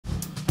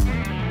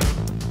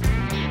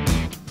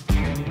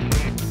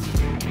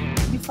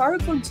Before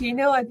we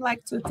continue, I'd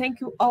like to thank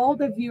you all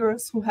the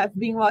viewers who have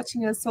been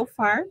watching us so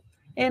far,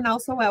 and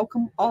also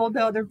welcome all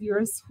the other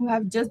viewers who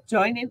have just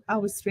joined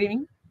our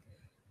streaming.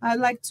 I'd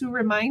like to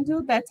remind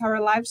you that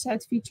our live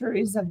chat feature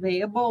is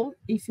available.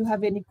 If you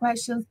have any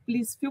questions,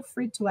 please feel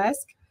free to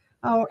ask.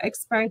 Our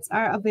experts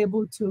are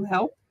available to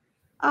help.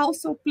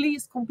 Also,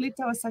 please complete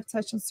our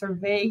succession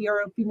survey.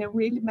 Your opinion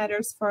really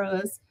matters for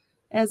us.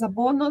 As a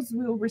bonus,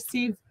 we'll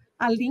receive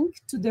a link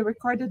to the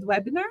recorded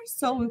webinar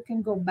so we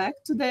can go back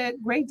to the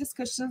great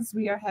discussions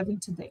we are having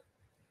today.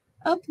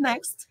 Up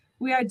next,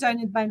 we are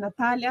joined by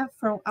Natalia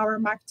from our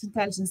market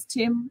intelligence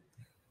team,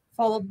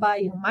 followed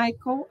by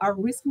Michael, our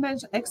risk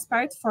management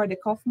expert for the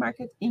coffee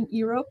market in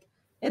Europe.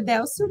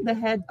 Edelcio, the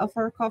head of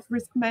our coffee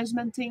risk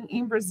management team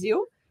in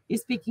Brazil,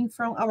 is speaking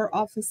from our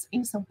office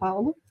in São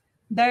Paulo.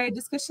 Their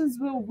discussions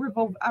will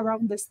revolve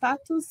around the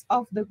status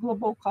of the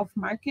global coffee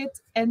market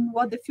and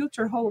what the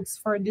future holds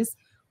for this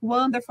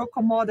wonderful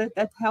commodity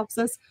that helps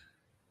us,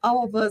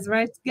 all of us,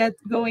 right, get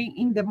going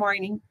in the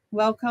morning.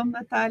 Welcome,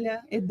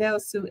 Natalia,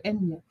 Edelcio, and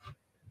Niño.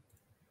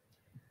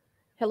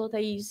 Hello,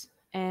 Thais,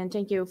 and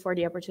thank you for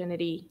the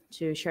opportunity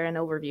to share an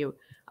overview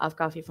of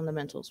coffee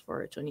fundamentals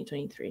for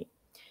 2023.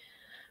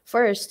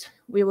 First,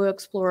 we will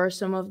explore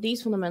some of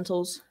these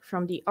fundamentals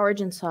from the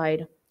origin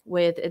side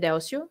with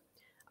Edelcio,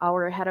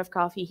 our head of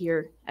coffee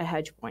here at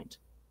HedgePoint.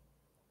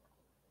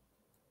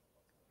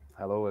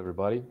 Hello,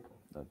 everybody.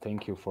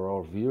 Thank you for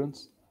our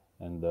viewers,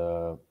 and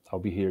I'll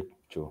be here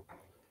to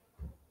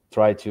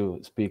try to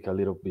speak a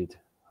little bit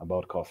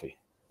about coffee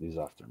this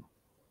afternoon.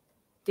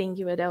 Thank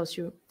you,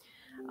 Edelcio.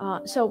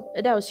 So,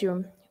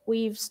 Edelcio,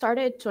 we've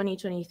started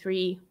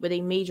 2023 with a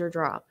major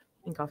drop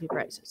in coffee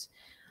prices,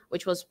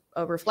 which was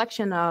a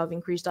reflection of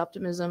increased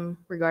optimism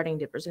regarding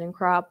the Brazilian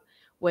crop,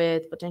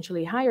 with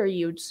potentially higher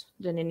yields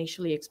than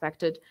initially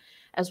expected,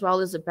 as well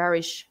as a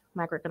bearish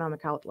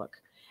macroeconomic outlook,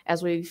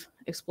 as we've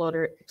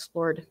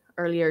explored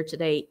earlier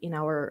today in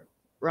our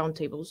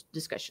roundtables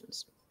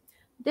discussions.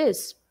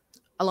 This,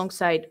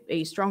 alongside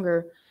a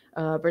stronger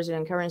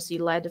Brazilian currency,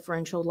 led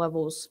differential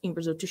levels in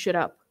Brazil to shoot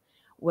up,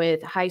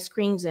 with high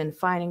screens and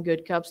fine and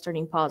good cups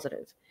turning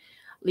positive,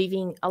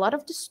 leaving a lot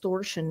of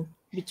distortion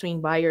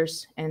between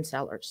buyers and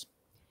sellers.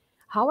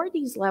 How are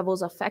these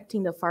levels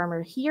affecting the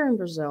farmer here in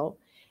Brazil,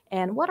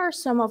 and what are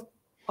some of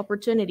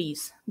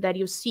opportunities that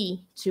you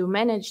see to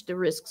manage the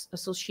risks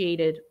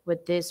associated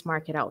with this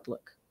market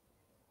outlook?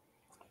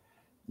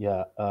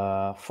 Yeah,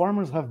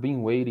 farmers have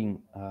been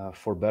waiting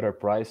for better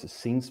prices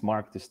since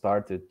market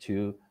started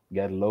to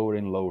get lower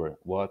and lower,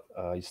 what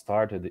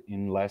started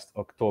in last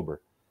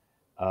October.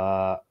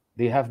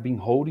 They have been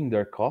holding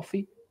their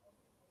coffee,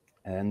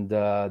 and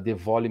the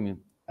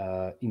volume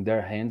in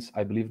their hands,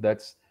 I believe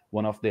that's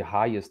one of the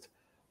highest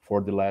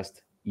for the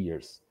last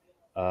years.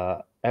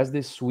 As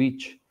the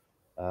switch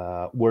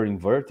were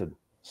inverted,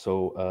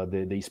 so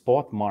the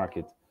spot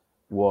market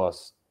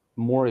was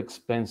more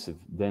expensive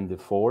than the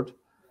forward,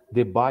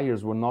 the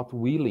buyers were not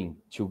willing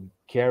to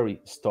carry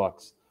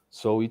stocks.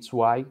 So it's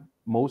why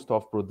most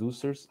of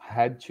producers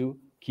had to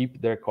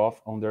keep their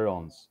coffee on their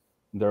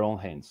own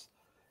hands.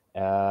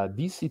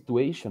 This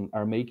situation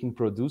are making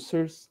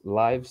producers'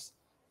 lives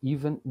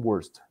even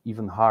worse,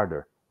 even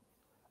harder.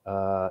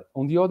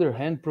 On the other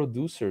hand,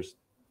 producers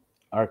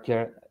are,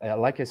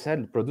 like I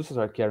said, producers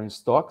are carrying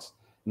stocks,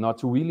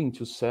 not willing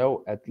to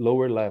sell at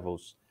lower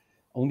levels.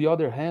 On the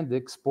other hand, the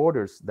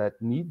exporters that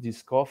need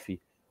this coffee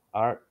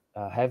are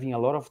having a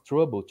lot of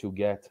trouble to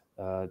get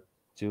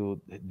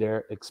to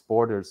their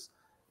exporters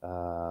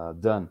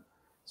done.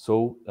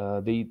 So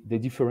the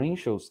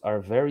differentials are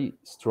very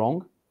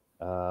strong.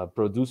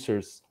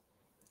 Producers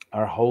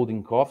are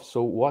holding coffee.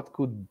 So what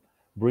could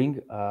bring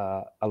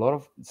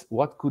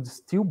what could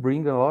still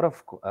bring a lot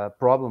of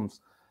problems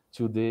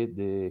to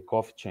the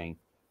coffee chain.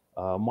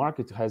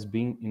 Market has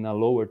been in a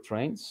lower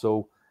trend,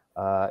 so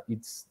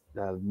it's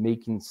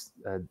making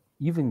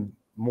even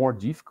more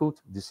difficult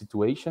the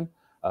situation.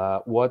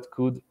 What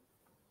could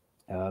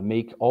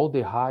make all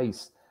the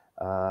highs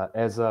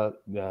as a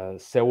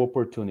sell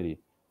opportunity,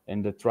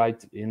 and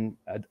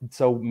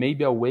so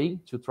maybe a way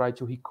to try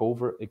to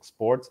recover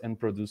exports and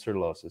producer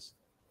losses.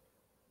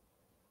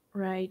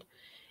 Right.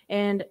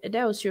 And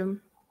Edelcio,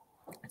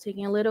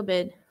 taking a little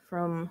bit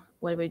from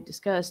what we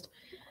discussed,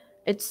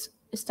 it's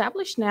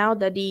established now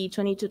that the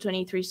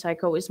 22-23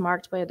 cycle is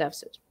marked by a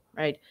deficit,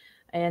 right?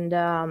 And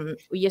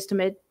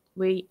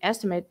we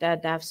estimate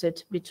that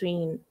deficit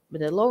between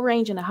with a low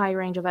range and a high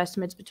range of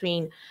estimates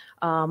between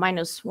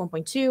minus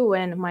 1.2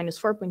 and minus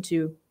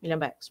 4.2 million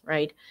bags,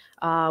 right?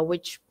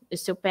 Which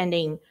is still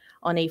pending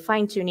on a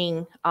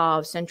fine-tuning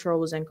of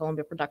Central's and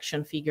Colombia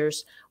production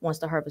figures once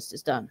the harvest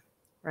is done,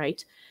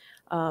 right?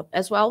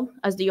 As well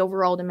as the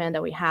overall demand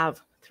that we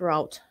have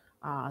throughout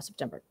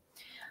September.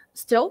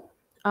 Still,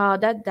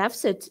 that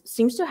deficit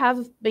seems to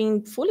have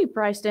been fully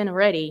priced in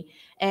already,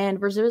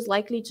 and Brazil is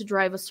likely to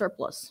drive a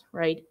surplus,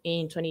 right,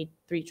 in 23-24,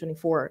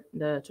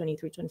 the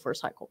 23-24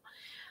 cycle.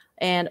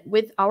 And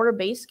with our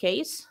base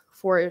case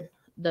for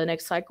the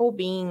next cycle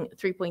being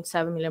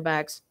 3.7 million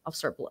bags of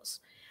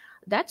surplus.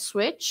 That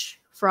switch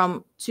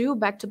from 2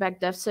 back-to-back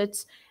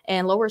deficits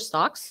and lower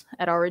stocks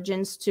at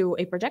origins to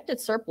a projected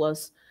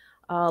surplus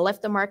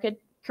left the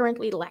market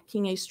currently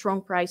lacking a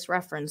strong price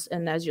reference.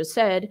 And as you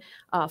said,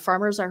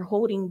 farmers are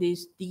holding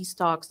these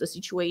stocks. The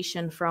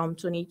situation from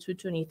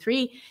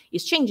 22-23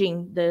 is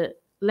changing. The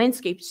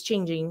landscape is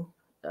changing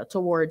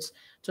towards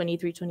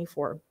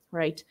 23-24,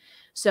 right?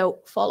 So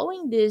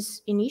following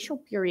this initial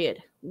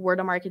period where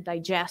the market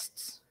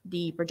digests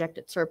the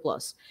projected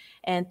surplus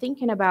and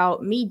thinking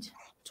about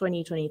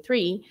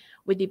mid-2023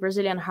 with the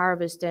Brazilian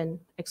harvest and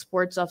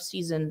exports off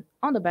season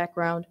on the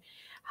background,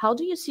 how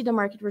do you see the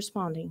market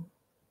responding?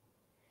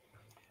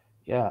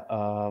 Yeah,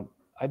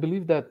 I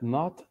believe that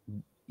not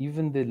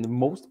even the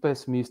most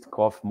pessimistic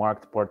coffee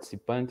market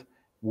participant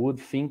would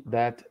think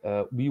that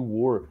we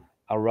were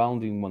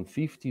around in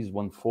 150s,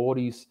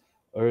 140s,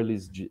 early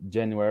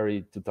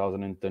January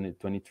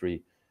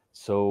 2023.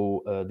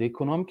 So the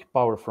economic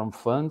power from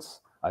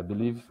funds, I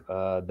believe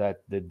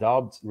that the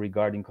doubts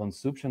regarding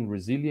consumption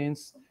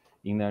resilience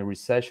in a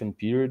recession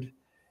period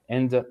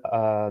and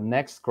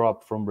next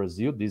crop from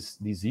Brazil,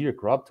 this year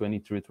crop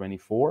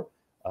 23-24,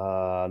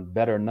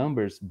 better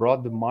numbers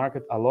brought the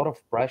market a lot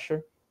of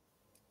pressure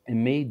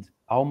and made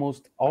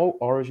almost all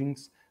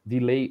origins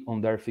delay on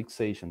their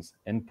fixations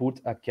and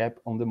put a cap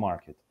on the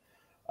market.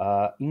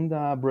 In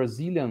the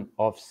Brazilian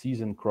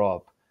off-season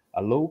crop,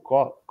 a low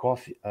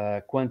coffee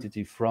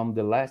quantity from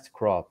the last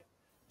crop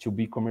to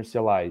be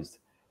commercialized,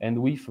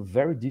 and with a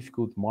very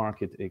difficult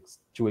market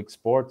to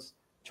export,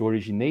 to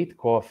originate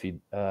coffee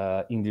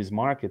in this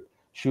market,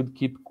 should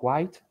keep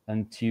quiet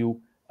until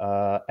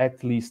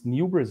at least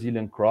new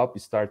Brazilian crop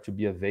start to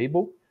be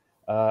available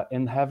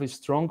and have a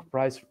strong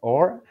price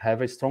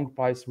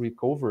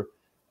recover,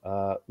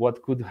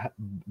 what could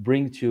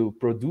bring to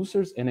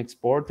producers and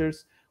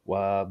exporters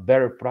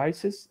better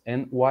prices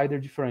and wider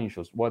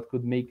differentials, what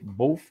could make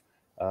both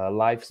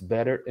lives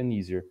better and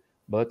easier.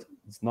 But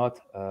it's not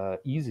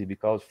easy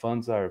because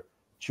funds are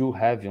too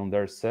heavy on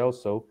their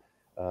sales, so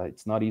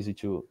it's not easy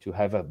to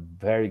have a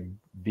very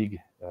big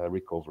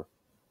recovery.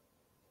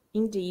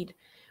 Indeed.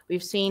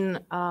 We've seen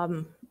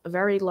a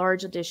very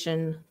large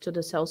addition to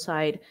the sell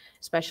side,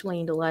 especially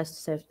in the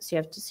last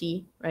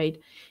CFTC, right?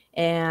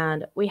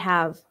 And we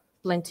have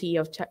plenty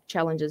of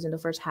challenges in the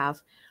first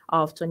half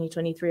of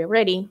 2023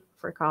 already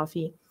for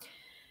coffee.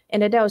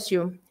 And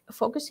Adelcio,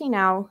 focusing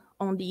now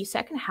on the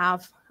second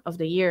half of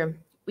the year,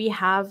 we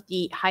have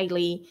the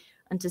highly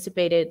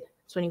anticipated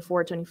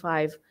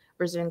 24-25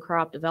 Brazilian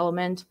crop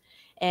development.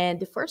 And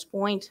the first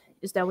point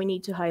is that we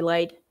need to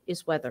highlight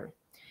is weather.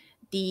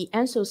 The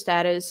ENSO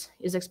status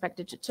is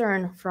expected to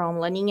turn from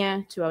La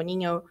Niña to El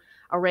Niño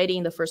already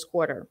in the first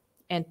quarter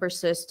and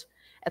persist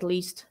at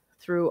least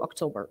through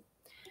October.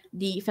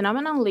 The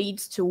phenomenon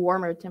leads to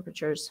warmer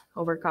temperatures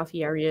over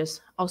coffee areas,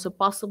 also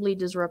possibly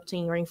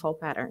disrupting rainfall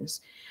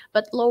patterns,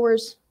 but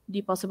lowers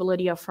the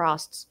possibility of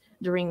frosts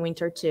during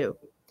winter too.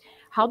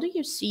 How do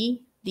you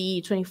see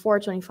the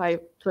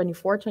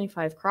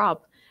 24-25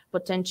 crop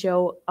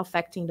potential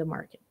affecting the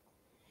market?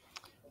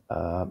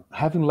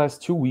 Having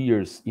last 2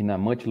 years in a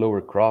much lower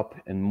crop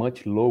and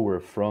much lower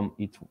from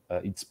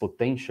its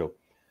potential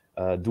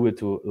due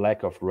to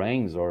lack of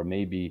rains or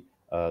maybe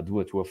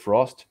due to a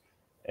frost,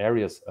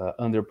 areas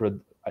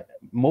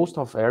most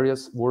of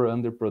areas were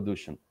under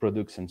production.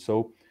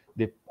 So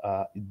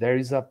there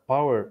is a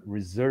power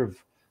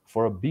reserve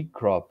for a big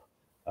crop,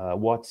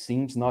 what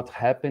seems not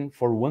happen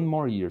for one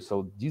more year.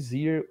 So this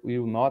year we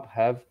will not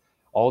have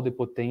all the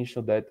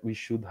potential that we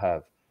should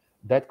have.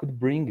 That could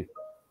bring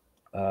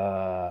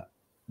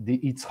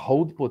its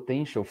hold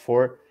potential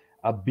for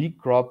a big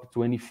crop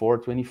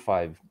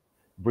 24-25,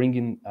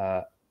 bringing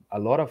a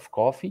lot of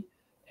coffee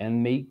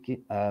and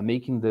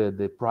making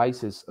the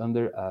prices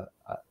under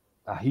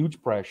a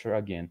huge pressure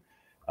again,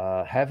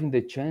 having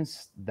the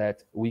chance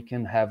that we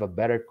can have a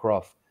better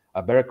crop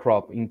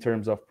in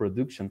terms of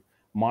production.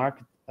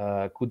 Market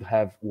could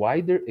have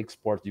wider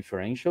export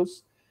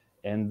differentials,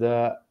 and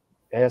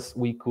as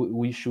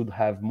we should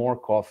have more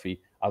coffee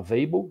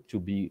available to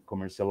be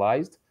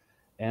commercialized,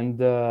 and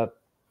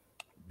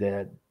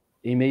that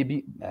it may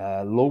be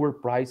lower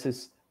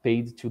prices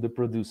paid to the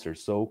producer.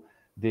 So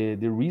the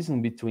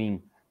relation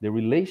between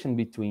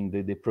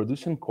the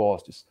production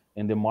costs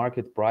and the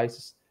market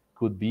prices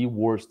could be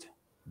worse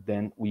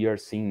than we are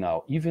seeing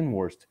now, even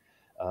worse.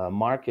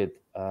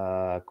 Market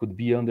could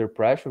be under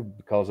pressure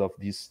because of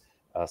this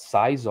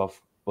size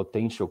of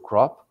potential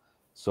crop.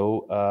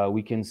 So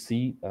we can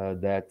see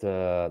that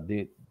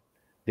the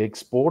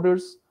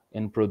exporters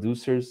and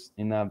producers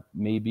in a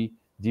maybe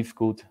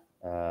difficult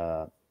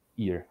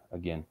year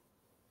again.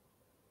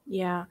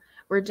 Yeah,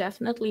 we're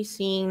definitely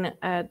seeing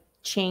a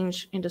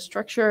change in the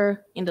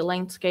structure, in the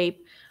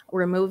landscape.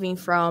 We're moving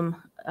from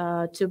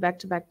 2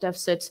 back-to-back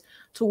deficits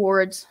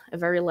towards a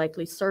very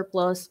likely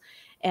surplus,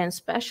 and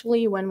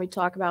especially when we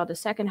talk about the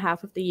second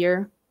half of the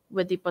year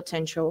with the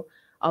potential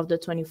of the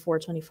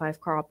 24-25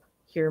 crop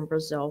here in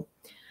Brazil.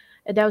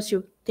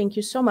 Adelcio, thank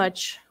you so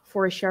much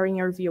for sharing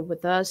your view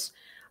with us.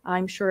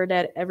 I'm sure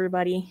that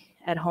everybody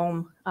at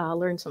home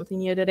learned something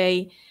new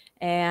today,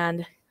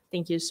 and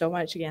thank you so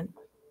much again.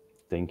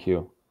 Thank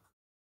you.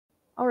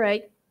 All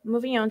right,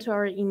 moving on to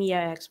our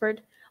EMEA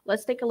expert,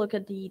 let's take a look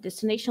at the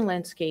destination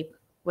landscape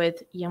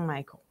with Ian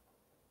Michael.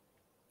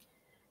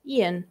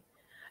 Ian,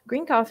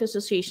 Green Coffee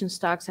Association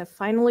stocks have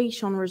finally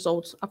shown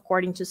results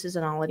according to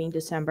seasonality in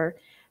December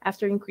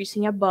after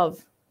increasing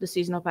above the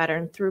seasonal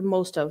pattern through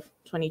most of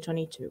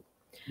 2022.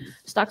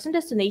 Stocks and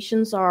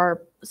destinations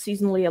are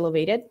seasonally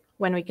elevated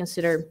when we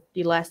consider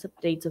the last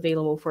updates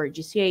available for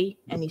GCA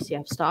and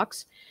ECF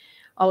stocks.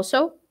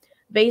 Also,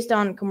 based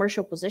on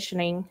commercial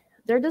positioning,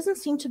 there doesn't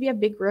seem to be a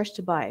big rush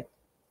to buy.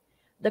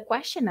 The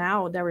question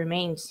now that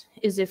remains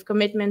is if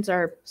commitments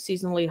are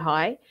seasonally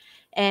high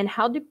and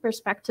how the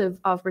perspective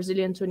of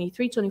Brazilian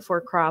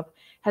 23-24 crop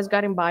has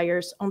gotten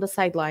buyers on the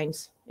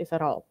sidelines, if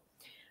at all.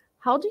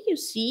 How do you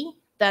see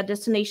that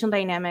destination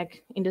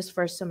dynamic in this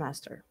first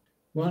semester?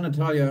 Well,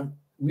 Natalia,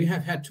 we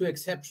have had 2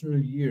 exceptional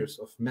years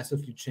of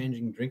massively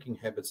changing drinking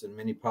habits in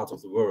many parts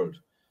of the world.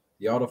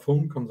 The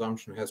out-of-home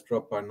consumption has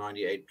dropped by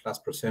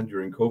 98+%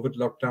 during COVID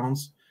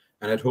lockdowns,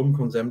 and at-home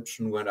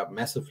consumption went up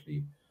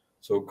massively.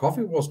 So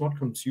coffee was not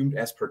consumed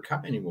as per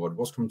cup anymore, it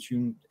was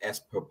consumed as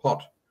per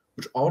pot,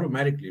 which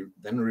automatically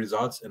then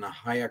results in a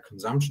higher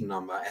consumption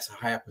number as a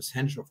higher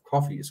percentage of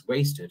coffee is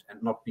wasted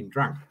and not being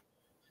drunk.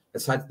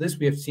 Besides this,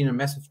 we have seen a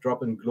massive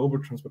drop in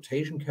global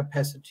transportation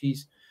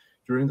capacities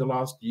during the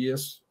last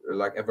years,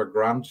 like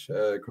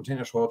Evergrande,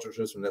 container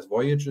shortages and less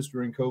voyages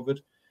during COVID,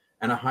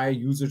 and a higher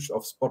usage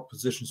of spot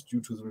positions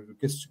due to the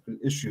logistical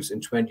issues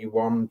in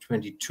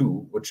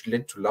 21-22, which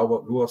led to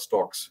lower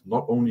stocks,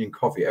 not only in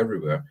coffee,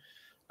 everywhere,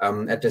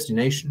 at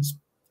destinations.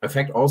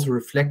 Effect also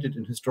reflected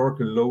in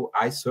historical low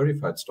ICE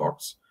certified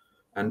stocks.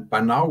 And by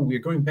now, we are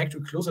going back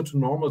to closer to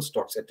normal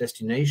stocks at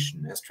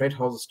destination as trade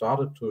houses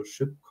started to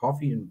ship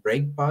coffee in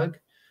break bulk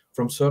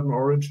from certain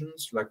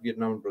origins like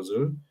Vietnam and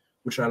Brazil,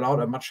 which allowed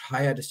a much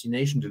higher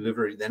destination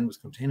delivery than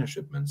with container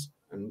shipments.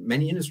 And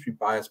many industry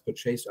buyers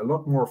purchased a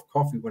lot more of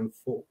coffee when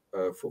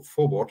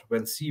forward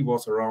when C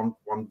was around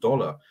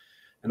 $1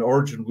 and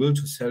origin will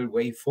to sell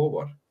way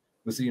forward.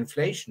 With the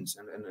inflations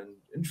and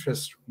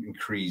interest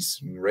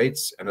increase in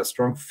rates and a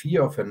strong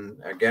fear of an,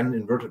 again,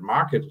 inverted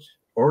market,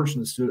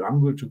 origin is still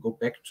unwilling to go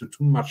back to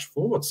too much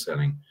forward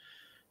selling.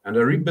 And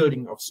a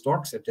rebuilding of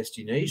stocks at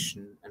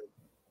destination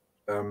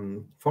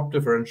and FOB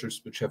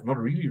differentials, which have not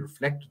really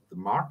reflected the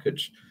market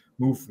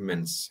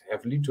movements,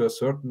 have led to a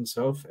certain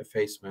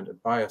self-effacement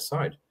at buyer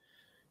side.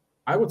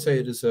 I would say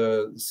it is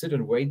a sit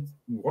and wait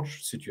and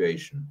watch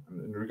situation.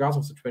 And in regards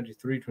of the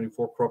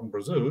 23-24 crop in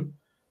Brazil,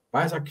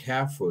 buyers are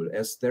careful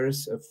as there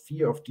is a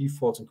fear of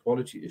defaults and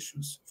quality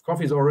issues. If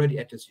coffee is already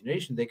at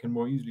destination, they can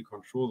more easily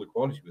control the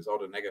quality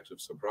without a negative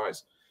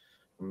surprise.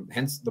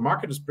 Hence, the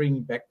market is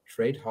bringing back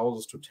trade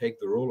houses to take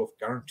the role of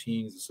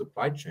guaranteeing the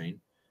supply chain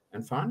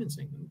and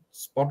financing. And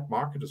spot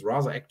market is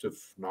rather active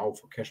now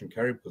for cash and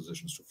carry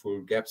positions to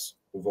fill gaps.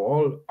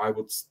 Overall, I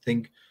would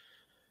think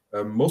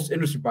most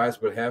industry buyers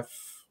will have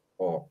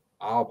or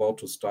are about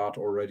to start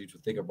already to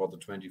think about the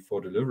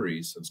 24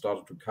 deliveries and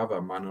started to cover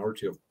a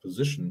minority of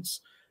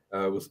positions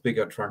with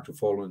bigger trunk to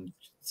follow in the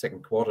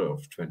second quarter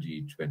of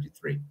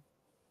 2023.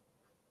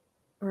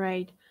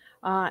 Right.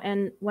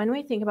 And when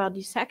we think about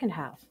the second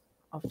half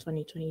of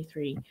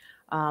 2023,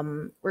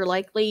 we're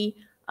likely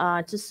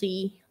to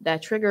see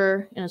that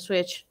trigger in a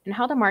switch in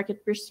how the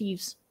market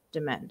perceives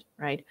demand,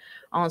 right?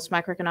 Once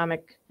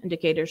macroeconomic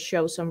indicators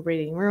show some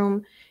breathing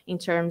room in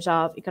terms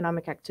of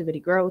economic activity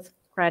growth,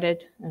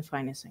 credit, and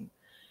financing.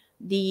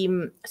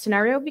 The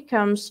scenario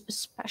becomes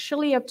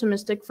especially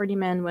optimistic for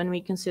demand when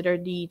we consider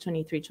the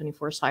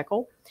 23-24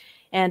 cycle.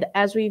 And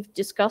as we've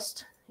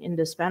discussed in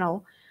this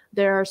panel,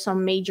 there are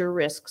some major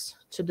risks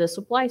to the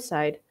supply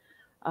side,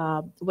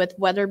 with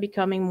weather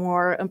becoming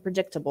more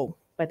unpredictable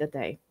by the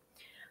day.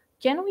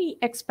 Can we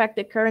expect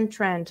the current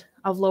trend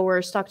of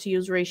lower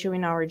stock-to-use ratio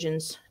in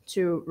origins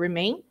to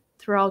remain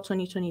throughout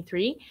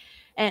 2023?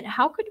 And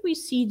how could we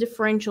see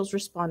differentials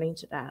responding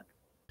to that?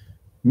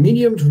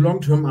 Medium to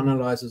long-term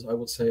analysis, I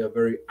would say, are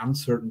very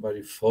uncertain by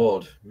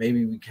default.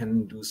 Maybe we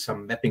can do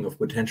some mapping of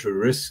potential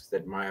risks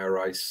that might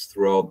arise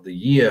throughout the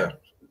year.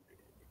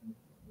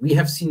 We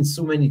have seen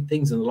so many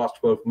things in the last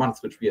 12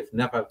 months which we have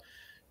never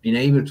been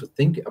able to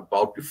think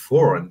about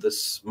before, and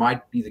this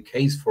might be the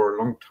case for a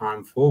long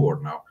time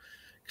forward now.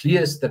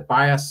 Clear is that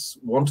buyers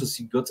want to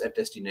see goods at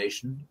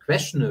destination.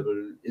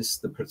 Questionable is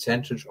the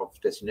percentage of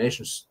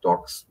destination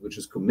stocks which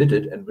is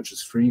committed and which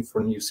is free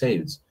for new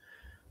sales,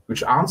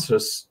 which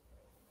answers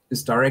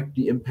is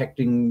directly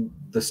impacting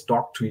the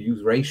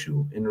stock-to-use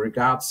ratio. In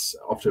regards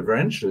of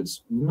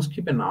differentials, we must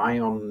keep an eye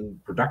on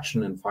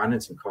production and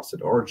financing costs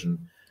at origin,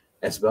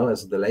 as well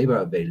as the labor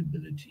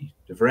availability.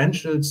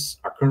 Differentials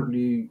are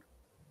currently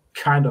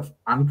kind of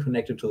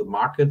unconnected to the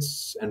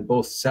markets, and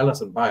both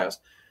sellers and buyers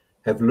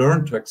have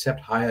learned to accept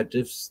higher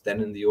diffs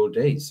than in the old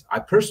days. I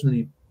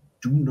personally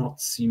do not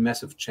see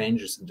massive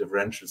changes in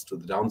differentials to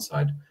the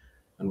downside.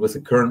 And with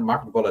the current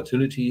market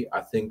volatility,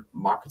 I think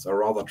markets are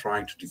rather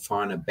trying to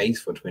define a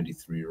base for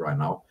 23 right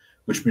now,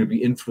 which will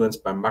be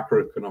influenced by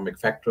macroeconomic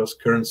factors,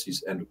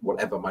 currencies, and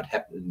whatever might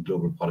happen in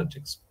global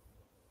politics.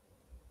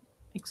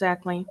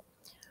 Exactly.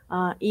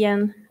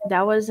 Ian,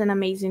 that was an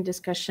amazing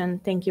discussion.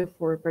 Thank you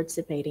for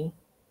participating.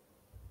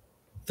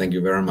 Thank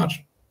you very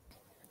much.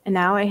 And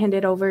now I hand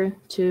it over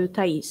to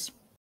Thais.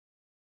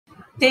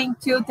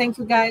 Thank you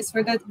guys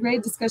for that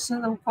great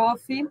discussion on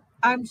coffee.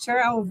 I'm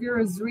sure our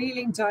viewers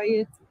really enjoy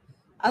it.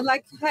 I'd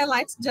like to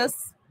highlight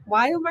just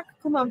while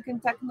macroeconomic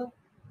and technical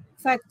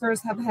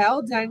factors have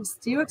held and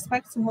still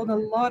expect to hold a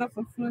lot of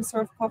influence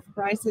of coffee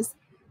prices,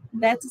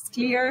 that is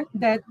clear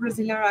that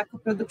Brazilian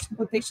Araca production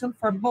quotation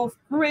for both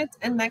current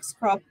and next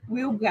crop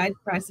will guide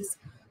prices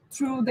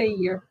through the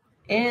year.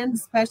 And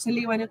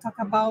especially when you talk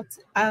about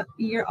a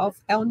year of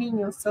El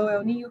Niño. So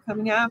El Niño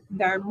coming up,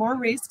 there are more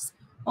risks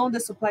on the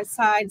supply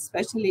side,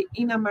 especially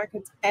in a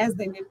market as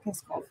dynamic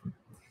as coffee.